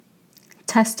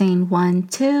Testing 1,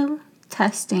 2.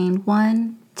 Testing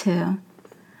 1, 2.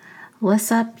 What's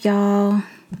up, y'all?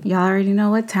 Y'all already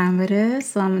know what time it is,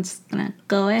 so I'm just gonna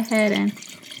go ahead and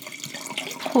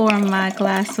pour my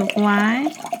glass of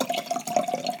wine.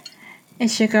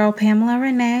 It's your girl Pamela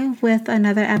Renee with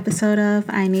another episode of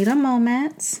I Need a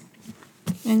Moment.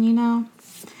 And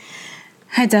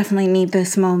I definitely need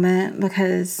this moment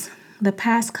because the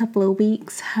past couple of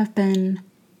weeks have been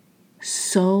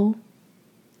so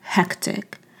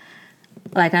hectic.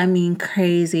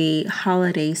 Crazy.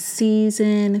 Holiday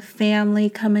season, family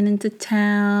coming into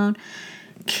town,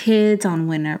 kids on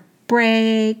winter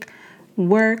break,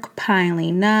 work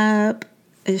piling up.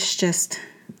 It's just,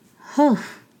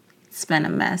 it's been a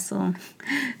mess. So,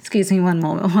 excuse me one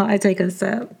moment while I take a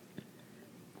sip.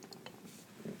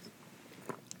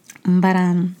 But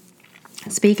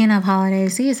speaking of holiday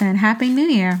season, Happy New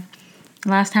Year.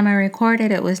 Last time I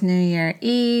recorded, it was New Year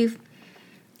Eve.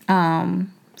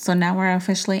 So now we're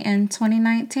officially in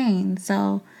 2019.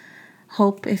 So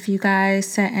hope if you guys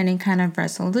set any kind of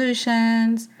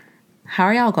resolutions, how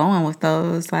are y'all going with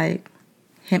those?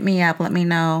 Hit me up, let me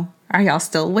know. Are y'all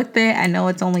still with it? I know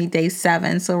it's only day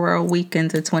 7, so we're a week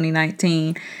into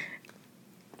 2019.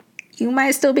 You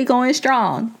might still be going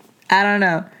strong. I don't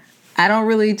know. I don't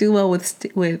really do well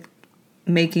with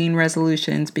making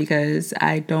resolutions because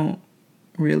I don't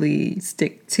really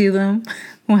stick to them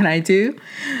when I do.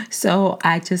 So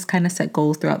I just kind of set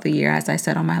goals throughout the year, as I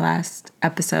said on my last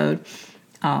episode.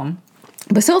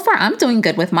 But so far, I'm doing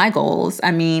good with my goals.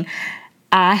 I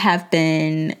have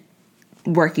been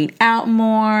working out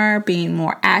more, being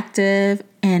more active.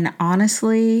 And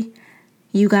honestly,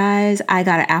 you guys, I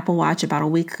got an Apple Watch about a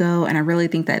week ago. And I really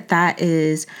think that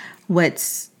is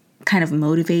what's kind of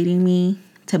motivating me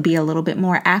to be a little bit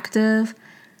more active.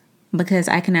 Because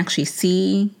I can actually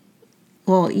see,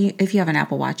 if you have an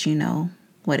Apple Watch, you know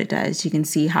what it does. You can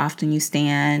see how often you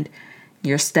stand,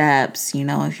 your steps,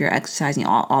 if you're exercising,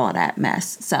 all of that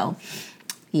mess. So,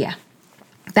 yeah,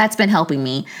 that's been helping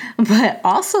me. But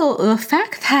also the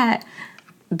fact that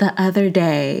the other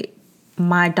day,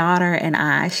 my daughter and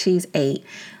I, she's 8,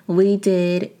 we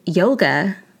did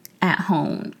yoga at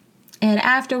home. And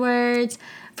afterwards,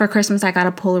 for Christmas, I got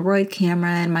a Polaroid camera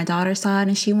and my daughter saw it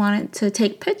and she wanted to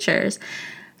take pictures.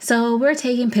 So we're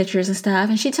taking pictures and stuff.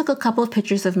 And she took a couple of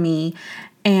pictures of me.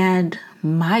 And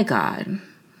my God,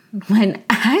 when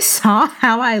I saw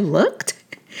how I looked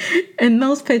in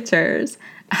those pictures,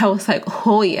 I was like,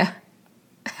 oh yeah,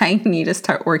 I need to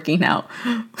start working out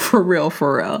for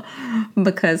real.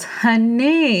 Because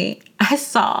honey, I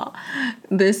saw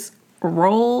this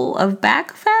roll of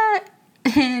back fat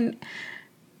and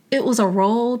it was a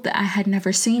roll that I had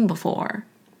never seen before.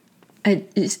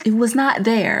 It was not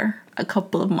there a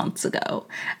couple of months ago.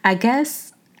 I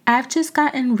guess I've just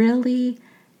gotten really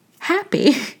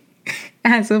happy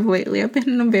as of lately. I've been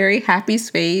in a very happy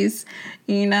space,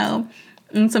 And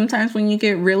sometimes when you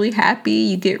get really happy,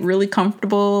 you get really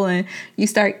comfortable and you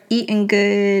start eating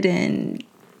good. And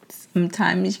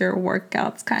sometimes your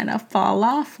workouts kind of fall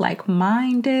off like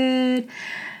mine did.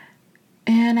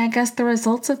 And I guess the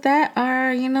results of that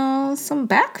are, some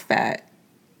back fat.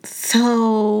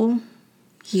 So,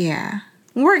 yeah,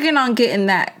 working on getting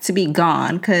that to be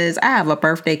gone because I have a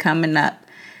birthday coming up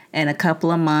in a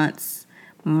couple of months.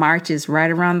 March is right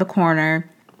around the corner.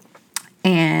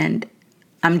 And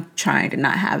I'm trying to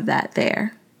not have that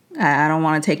there. I don't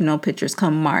want to take no pictures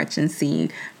come March and see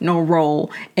no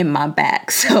roll in my back.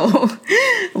 So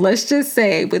let's just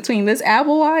say between this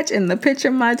Apple Watch and the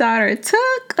picture my daughter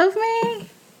took of me,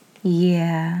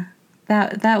 yeah,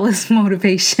 that was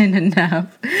motivation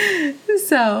enough.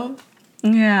 So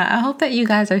yeah, I hope that you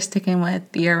guys are sticking with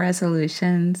your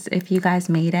resolutions if you guys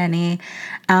made any.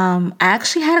 I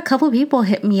actually had a couple of people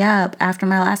hit me up after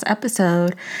my last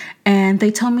episode and they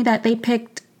told me that they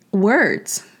picked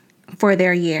words for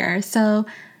their year. So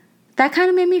that kind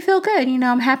of made me feel good.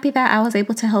 I'm happy that I was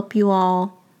able to help you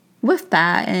all with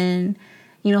that and,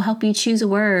 help you choose a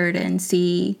word and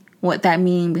see what that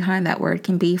meaning behind that word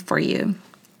can be for you.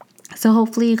 So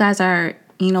hopefully you guys are,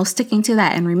 sticking to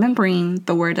that and remembering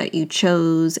the word that you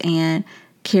chose and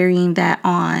carrying that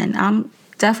on. I'm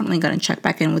definitely going to check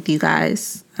back in with you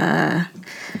guys.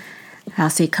 I'll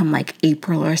say come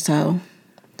April or so,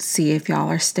 see if y'all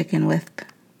are sticking with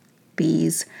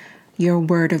your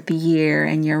word of the year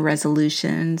and your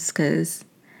resolutions, because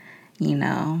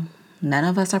none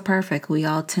of us are perfect. We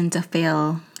all tend to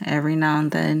fail every now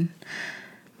and then,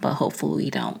 but hopefully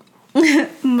we don't.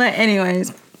 But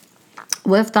anyways,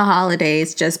 with the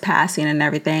holidays just passing and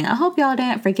everything, I hope y'all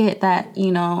didn't forget that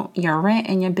your rent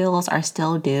and your bills are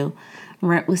still due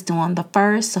Rent was due on the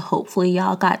 1st, so hopefully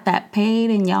y'all got that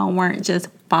paid and y'all weren't just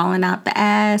falling out the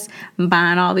ass,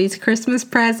 buying all these Christmas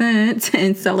presents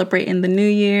and celebrating the new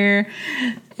year.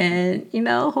 And,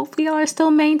 hopefully y'all are still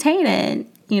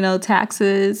maintaining. Tax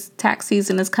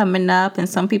season is coming up, and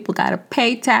some people got to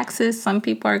pay taxes. Some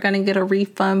people are going to get a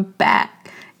refund back.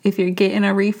 If you're getting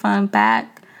a refund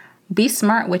back, be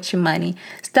smart with your money.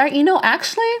 Start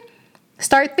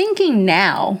thinking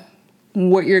now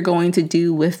what you're going to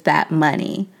do with that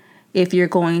money. If you're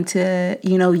going to,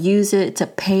 use it to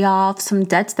pay off some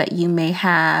debts that you may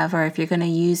have, or if you're going to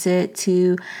use it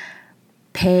to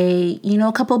pay,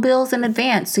 a couple bills in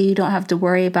advance so you don't have to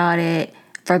worry about it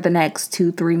for the next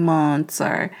 2-3 months,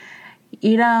 or,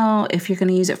 if you're going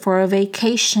to use it for a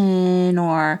vacation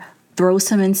or throw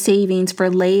some in savings for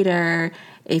later.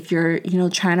 If you're,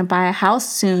 trying to buy a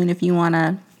house soon, if you want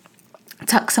to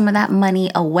tuck some of that money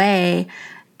away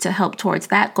to help towards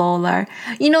that goal, or,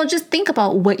 just think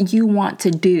about what you want to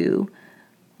do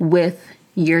with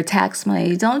your tax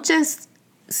money. Don't just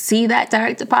see that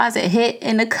direct deposit hit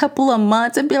in a couple of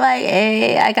months and be like,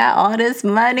 hey, I got all this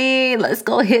money, let's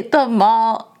go hit the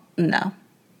mall. No,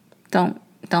 don't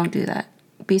do that.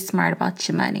 Be smart about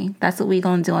your money. That's what we're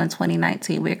going to do in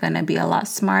 2019. We're going to be a lot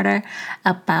smarter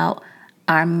about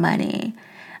our money.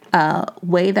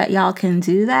 Way that y'all can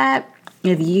do that,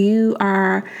 if you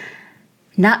are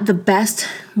not the best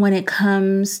when it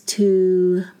comes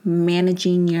to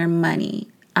managing your money.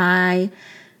 I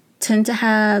tend to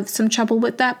have some trouble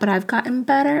with that, but I've gotten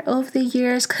better over the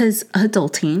years because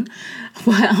adulting.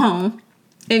 But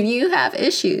if you have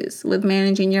issues with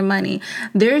managing your money,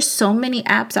 there's so many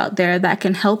apps out there that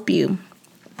can help you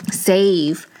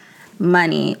save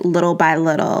money little by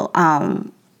little. I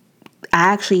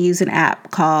actually use an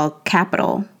app called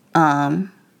Capital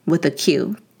with a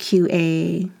Q.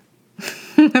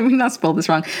 Let me not spell this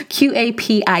wrong.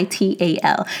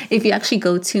 Qapital. If you actually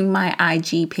go to my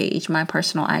IG page, my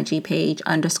personal IG page,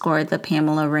 _ the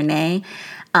Pamela Renee,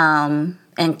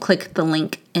 and click the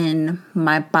link in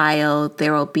my bio,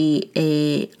 there will be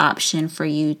a option for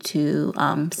you to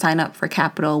sign up for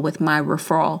Capital with my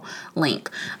referral link.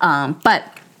 But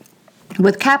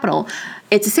with Capital,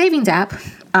 it's a savings app.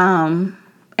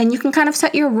 And you can kind of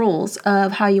set your rules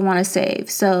of how you want to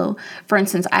save. So, for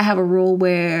instance, I have a rule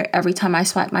where every time I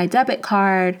swipe my debit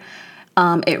card,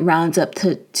 it rounds up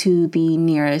to the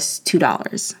nearest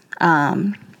 $2.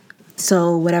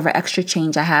 So whatever extra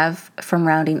change I have from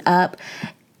rounding up,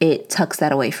 it tucks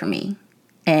that away from me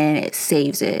and it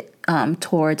saves it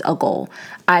towards a goal.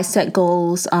 I set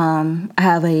goals. I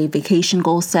have a vacation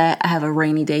goal set. I have a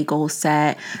rainy day goal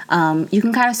set. You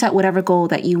can kind of set whatever goal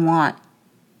that you want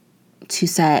to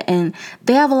set, and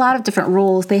they have a lot of different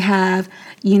rules. They have,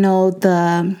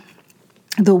 the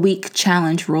week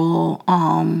challenge rule,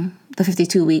 the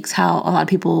 52 weeks, how a lot of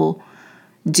people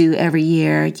do every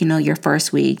year. Your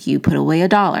first week you put away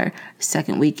 $1,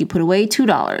 second week you put away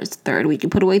 $2, third week you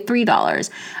put away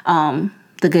 $3.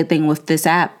 The good thing with this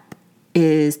app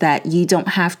is that you don't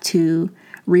have to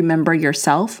remember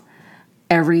yourself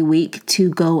every week to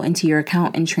go into your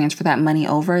account and transfer that money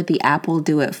over. The app will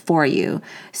do it for you.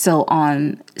 So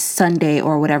on Sunday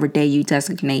or whatever day you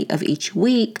designate of each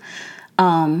week,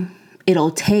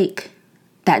 it'll take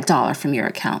that $1 from your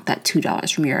account, that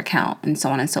 $2 from your account, and so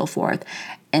on and so forth,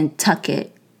 and tuck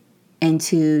it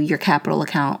into your Capital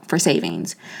account for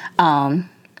savings.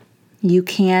 You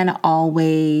can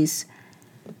always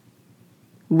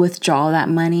withdraw that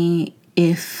money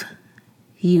if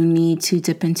you need to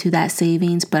dip into that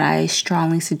savings, but I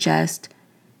strongly suggest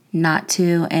not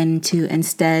to, and to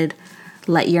instead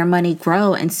let your money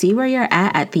grow and see where you're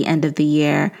at the end of the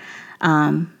year.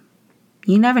 You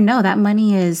never know. That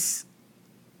money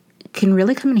can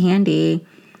really come in handy.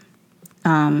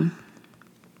 Sorry,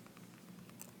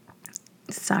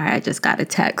 I just got a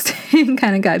text and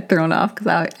kind of got thrown off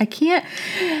because I can't.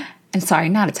 And sorry,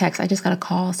 not a text. I just got a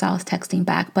call, so I was texting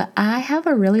back. But I have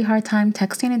a really hard time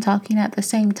texting and talking at the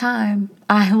same time.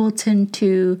 I will tend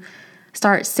to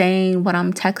start saying what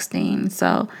I'm texting.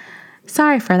 So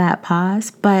sorry for that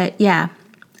pause. But yeah.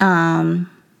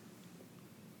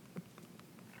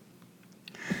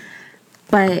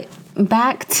 But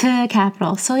back to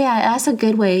Capital. So yeah, that's a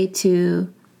good way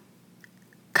to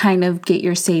kind of get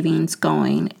your savings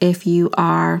going if you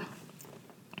are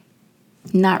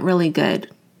not really good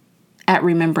at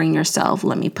remembering yourself.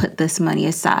 Let me put this money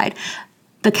aside.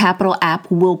 The Capital app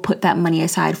will put that money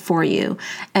aside for you.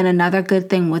 And another good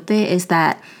thing with it is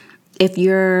that if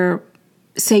your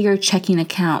checking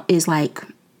account is like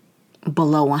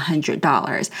below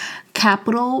 $100,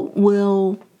 Capital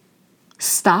will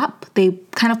stop. They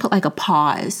kind of put like a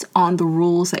pause on the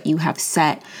rules that you have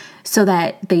set so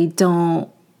that they don't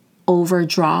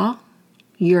overdraw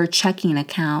your checking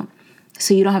account.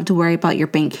 So you don't have to worry about your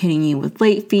bank hitting you with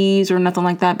late fees or nothing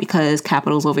like that, because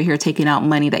Capital's over here taking out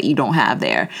money that you don't have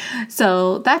there.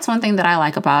 So that's one thing that I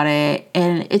like about it.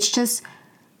 And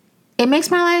it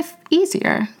makes my life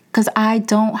easier because I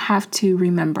don't have to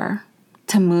remember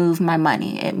to move my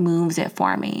money. It moves it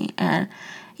for me. And,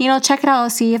 check it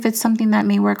out. See if it's something that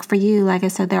may work for you. Like I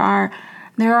said, there are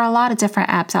a lot of different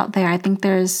apps out there. I think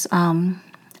there's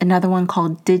another one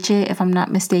called Digit, if I'm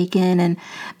not mistaken. And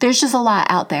there's just a lot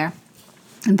out there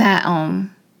that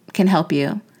can help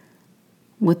you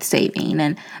with saving.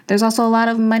 And there's also a lot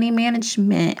of money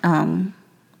management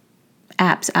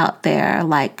apps out there,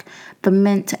 like the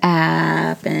Mint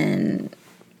app, and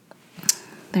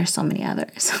there's so many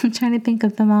others. I'm trying to think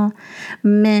of them all.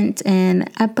 Mint, and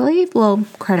I believe,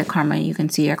 Credit Karma, you can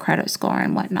see your credit score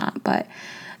and whatnot. But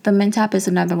the Mint app is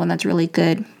another one that's really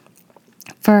good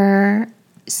for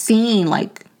seeing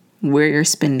like where your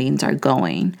spendings are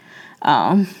going.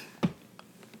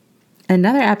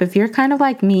 Another app, if you're kind of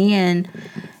like me and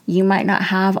you might not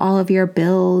have all of your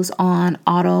bills on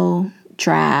auto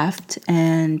draft,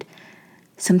 and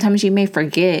sometimes you may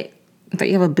forget that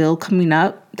you have a bill coming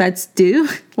up that's due,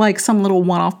 like some little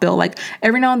one-off bill. Like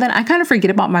every now and then I kind of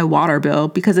forget about my water bill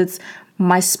because it's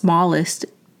my smallest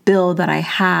bill that I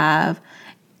have,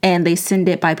 and they send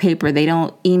it by paper. They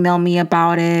don't email me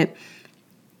about it.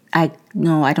 I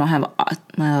don't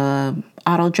have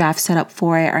auto draft set up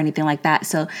for it or anything like that.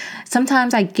 So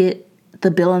sometimes I get the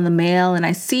bill in the mail and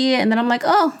I see it and then I'm like,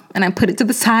 oh, and I put it to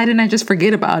the side and I just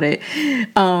forget about it.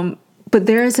 But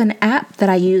there's an app that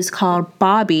I use called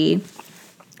Bobby.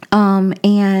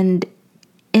 And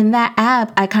in that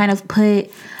app, I kind of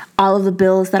put all of the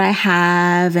bills that I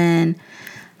have and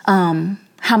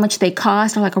how much they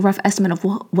cost, or like a rough estimate of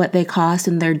what they cost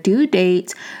and their due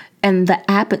dates. And the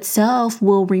app itself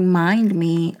will remind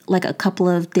me like a couple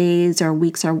of days or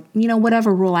weeks or,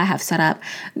 whatever rule I have set up.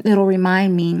 It'll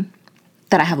remind me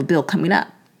that I have a bill coming up,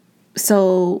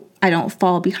 so I don't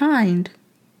fall behind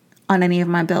on any of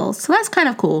my bills. So that's kind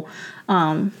of cool.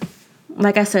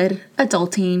 Like I said,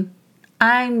 adulting.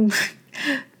 I'm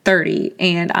 30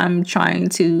 and I'm trying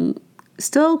to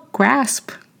still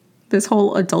grasp this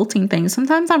whole adulting thing.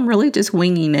 Sometimes I'm really just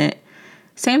winging it.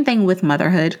 Same thing with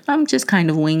motherhood. I'm just kind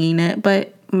of winging it,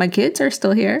 but my kids are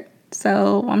still here.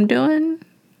 So I'm doing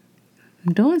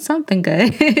something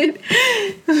good.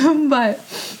 But,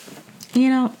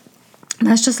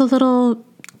 that's just a little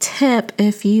tip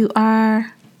if you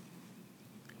are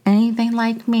anything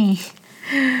like me.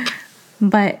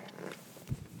 But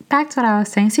back to what I was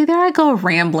saying. See, there I go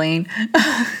rambling.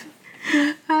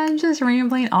 I'm just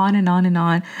rambling on and on and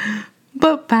on.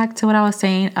 But back to what I was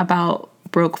saying about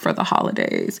broke for the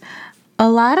holidays. A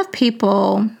lot of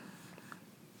people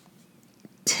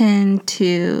tend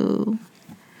to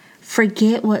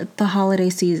forget what the holiday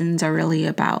seasons are really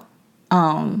about.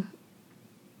 And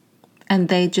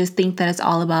they just think that it's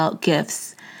all about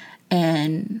gifts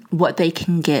and what they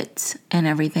can get and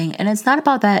everything. And it's not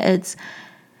about that.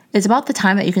 It's about the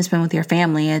time that you can spend with your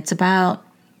family. It's about,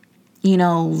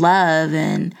 love.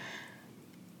 And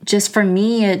just for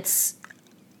me,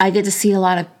 I get to see a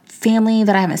lot of family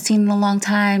that I haven't seen in a long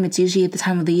time. It's usually at the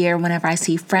time of the year whenever I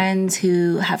see friends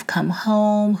who have come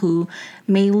home, who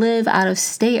may live out of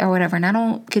state or whatever, and I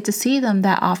don't get to see them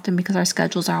that often because our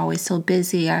schedules are always so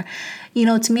busy. Or,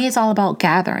 to me, it's all about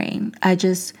gathering.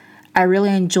 I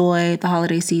really enjoy the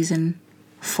holiday season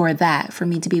for that, for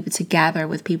me to be able to gather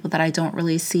with people that I don't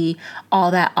really see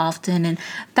all that often. And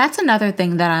that's another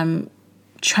thing that I'm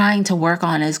trying to work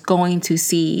on, is going to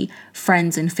see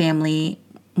friends and family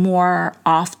more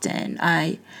often.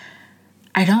 I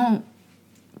don't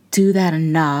do that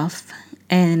enough,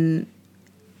 and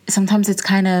sometimes it's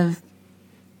kind of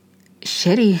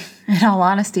shitty, in all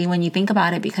honesty, when you think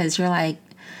about it, because you're like,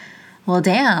 well,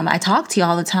 damn, I talk to you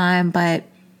all the time, but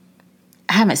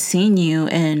I haven't seen you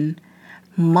in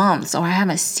months, or I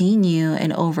haven't seen you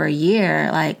in over a year.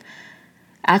 Like,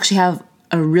 I actually have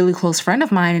a really close friend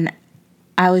of mine, and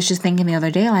I was just thinking the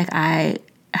other day, like, I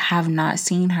have not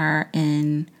seen her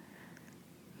in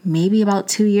maybe about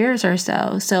 2 years or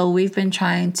so. So we've been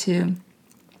trying to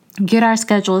get our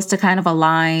schedules to kind of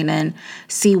align and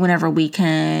see whenever we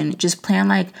can just plan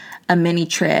like a mini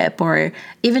trip, or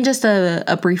even just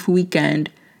a brief weekend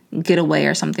getaway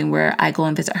or something, where I go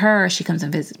and visit her, or she comes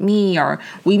and visits me, or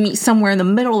we meet somewhere in the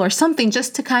middle or something,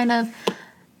 just to kind of,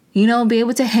 be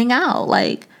able to hang out.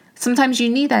 Like, sometimes you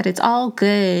need that. It's all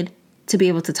good to be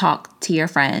able to talk to your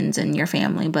friends and your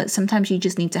family, but sometimes you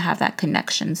just need to have that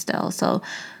connection still. So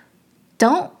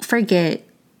don't forget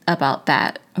about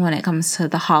that when it comes to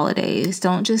the holidays.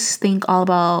 Don't just think all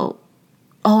about,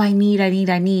 oh, I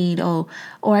need, oh,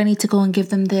 or I need to go and give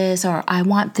them this, or I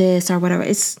want this, or whatever.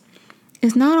 It's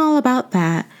not all about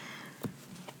that.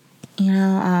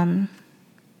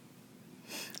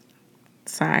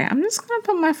 Sorry, I'm just going to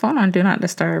put my phone on Do Not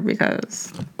Disturb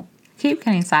because I keep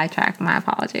getting sidetracked. My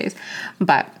apologies.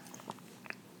 But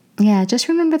yeah, just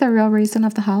remember the real reason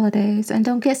of the holidays and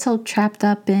don't get so trapped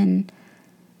up in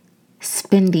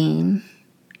spending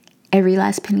every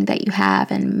last penny that you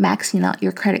have and maxing out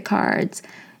your credit cards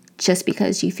just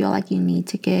because you feel like you need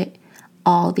to get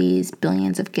all these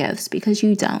billions of gifts, because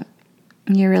you don't.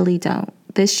 You really don't.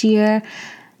 This year,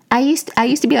 I used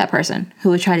to be that person who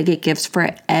would try to get gifts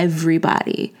for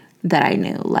everybody that I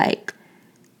knew, like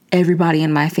everybody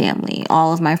in my family,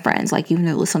 all of my friends, like even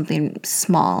if it was something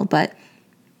small. But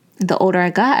the older I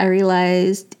got, I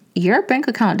realized your bank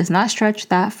account does not stretch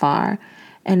that far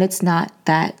and it's not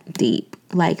that deep.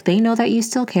 Like, they know that you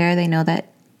still care. They know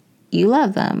that you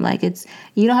love them. Like,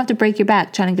 you don't have to break your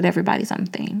back trying to get everybody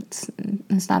something.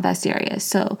 It's not that serious.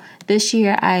 So this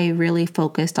year I really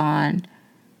focused on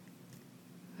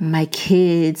my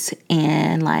kids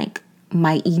and like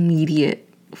my immediate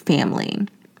family,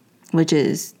 which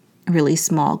is really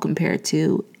small compared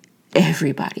to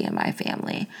everybody in my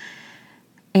family.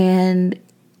 And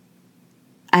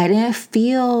I didn't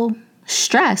feel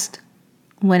stressed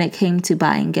when it came to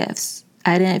buying gifts.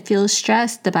 I didn't feel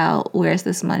stressed about where's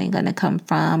this money going to come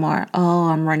from, or, oh,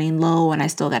 I'm running low and I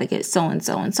still got to get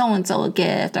so-and-so and so-and-so a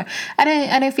gift. Or I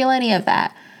didn't feel any of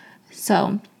that.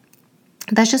 So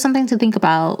that's just something to think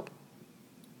about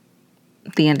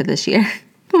at the end of this year,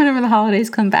 whenever the holidays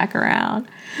come back around.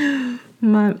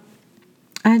 But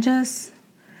I just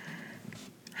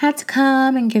had to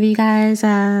come and give you guys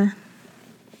a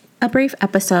brief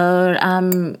episode.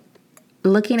 I'm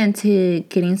looking into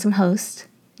getting some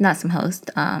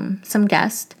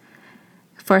guests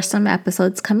for some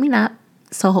episodes coming up.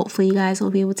 So hopefully you guys will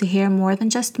be able to hear more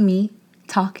than just me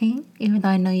talking, even though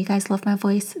I know you guys love my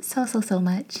voice so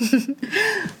much.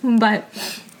 But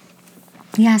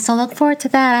yeah, so look forward to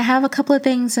that. I have a couple of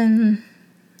things in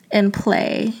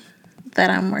play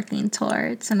that I'm working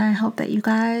towards, and I hope that you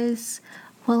guys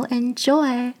will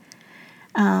enjoy.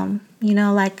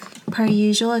 Like per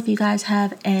usual, if you guys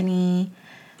have any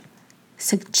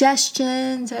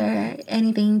suggestions or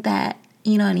anything that,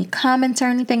 any comments or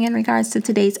anything in regards to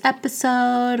today's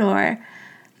episode, or,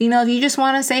 if you just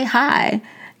want to say hi,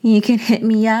 you can hit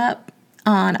me up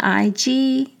on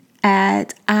IG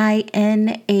at inam.pod,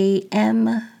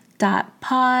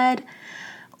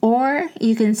 or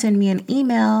you can send me an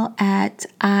email at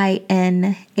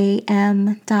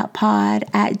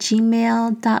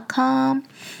inam.pod@gmail.com.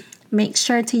 Make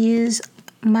sure to use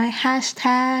my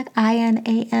hashtag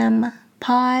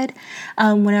INAMPod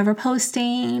whenever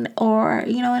posting, or,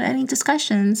 in any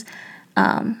discussions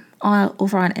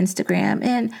over on Instagram.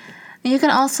 And you can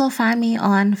also find me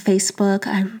on Facebook.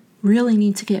 I really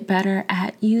need to get better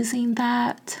at using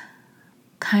that.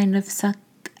 Kind of suck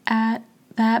at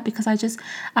that because I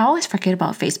always forget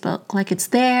about Facebook. Like, it's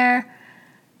there,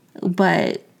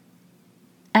 but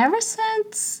ever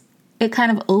since it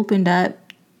kind of opened up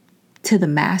to the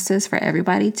masses for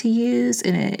everybody to use,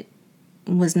 and it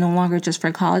was no longer just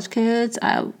for college kids,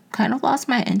 I kind of lost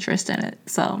my interest in it.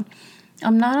 So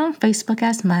I'm not on Facebook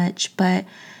as much, but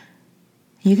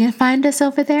you can find us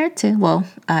over there too. Well,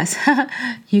 us.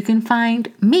 You can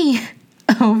find me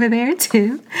over there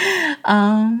too.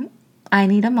 I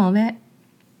Need a Moment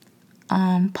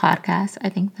podcast. I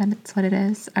think that's what it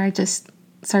is. Or just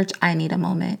search I Need a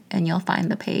Moment and you'll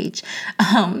find the page.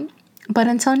 But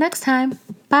until next time,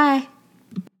 bye.